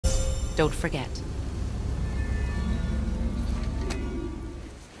Don't forget.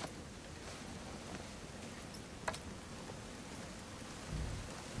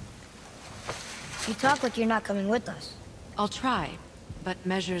 You talk like you're not coming with us. I'll try, but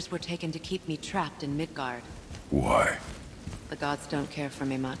measures were taken to keep me trapped in Midgard. Why? The gods don't care for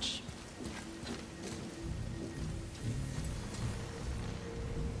me much.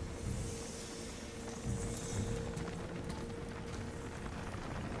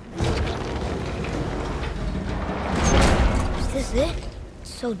 Is this it?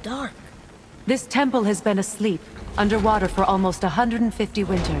 It's so dark. This temple has been asleep, underwater for almost 150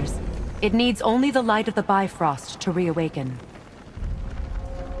 winters. It needs only the light of the Bifrost to reawaken.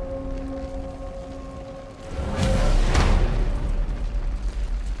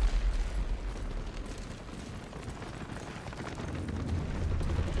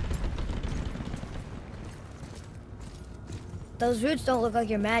 Those roots don't look like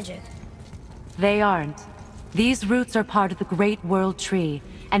your magic. They aren't. These roots are part of the Great World Tree,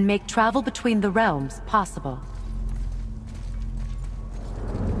 and make travel between the realms possible.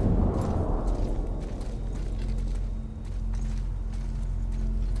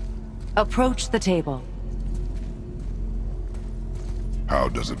 Approach the table. How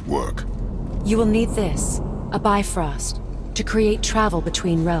does it work? You will need this, a Bifrost, to create travel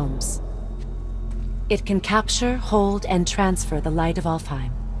between realms. It can capture, hold, and transfer the light of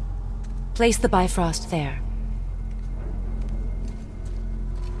Alfheim. Place the Bifrost there.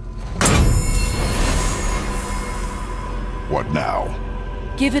 What now?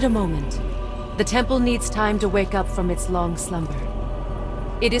 Give it a moment. The temple needs time to wake up from its long slumber.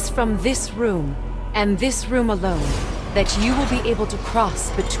 It is from this room, and this room alone, that you will be able to cross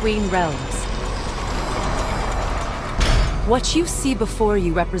between realms. What you see before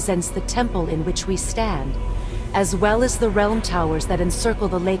you represents the temple in which we stand, as well as the realm towers that encircle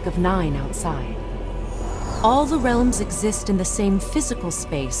the Lake of Nine outside. All the realms exist in the same physical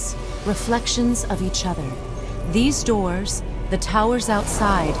space, reflections of each other. These doors, the towers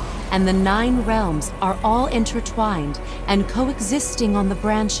outside, and the 9 realms are all intertwined and coexisting on the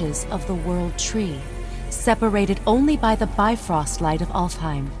branches of the World Tree, separated only by the Bifrost light of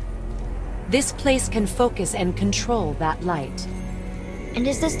Alfheim. This place can focus and control that light. And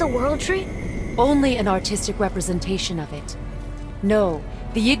is this the World Tree? Only an artistic representation of it. No,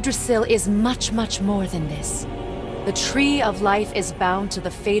 the Yggdrasil is much, much more than this. The Tree of Life is bound to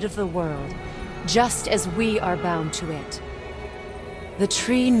the fate of the world, just as we are bound to it. The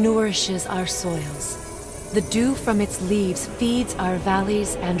tree nourishes our soils. The dew from its leaves feeds our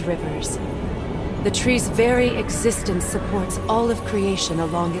valleys and rivers. The tree's very existence supports all of creation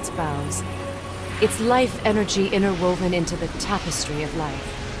along its boughs. Its life energy interwoven into the tapestry of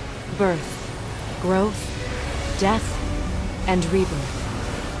life. Birth, growth, death, and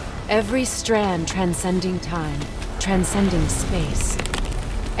rebirth. Every strand transcending time, transcending space.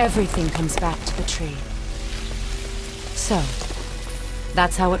 Everything comes back to the tree. So,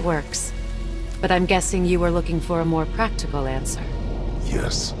 that's how it works. But I'm guessing you were looking for a more practical answer.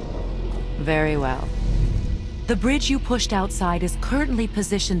 Yes. Very well. The bridge you pushed outside is currently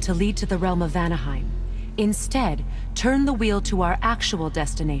positioned to lead to the realm of Vanaheim. Instead, turn the wheel to our actual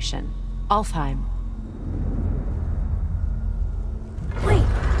destination, Alfheim. Wait,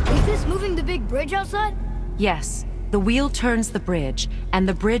 is this moving the big bridge outside? Yes, the wheel turns the bridge, and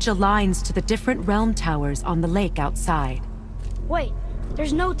the bridge aligns to the different realm towers on the lake outside. Wait,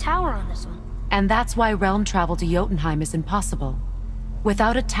 there's no tower on this one. And that's why realm travel to Jotunheim is impossible.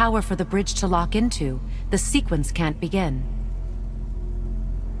 Without a tower for the bridge to lock into, the sequence can't begin.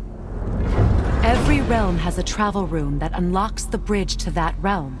 Every realm has a travel room that unlocks the bridge to that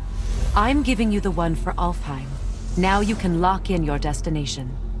realm. I'm giving you the one for Alfheim. Now you can lock in your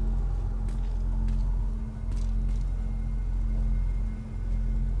destination.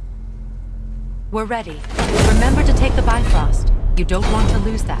 We're ready. Remember to take the Bifrost. You don't want to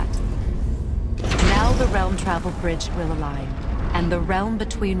lose that. Now the realm travel bridge will align, and the realm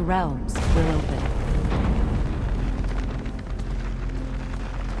between realms will open.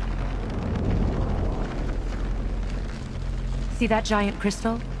 See that giant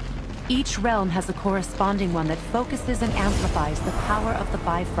crystal? Each realm has a corresponding one that focuses and amplifies the power of the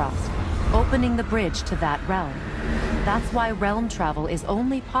Bifrost, opening the bridge to that realm. That's why realm travel is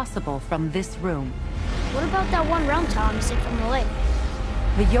only possible from this room. What about that one realm tower missing from the lake?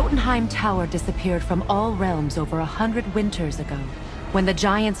 The Jotunheim Tower disappeared from all realms over 100 winters ago, when the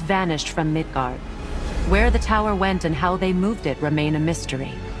giants vanished from Midgard. Where the tower went and how they moved it remain a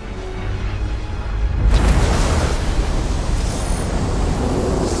mystery.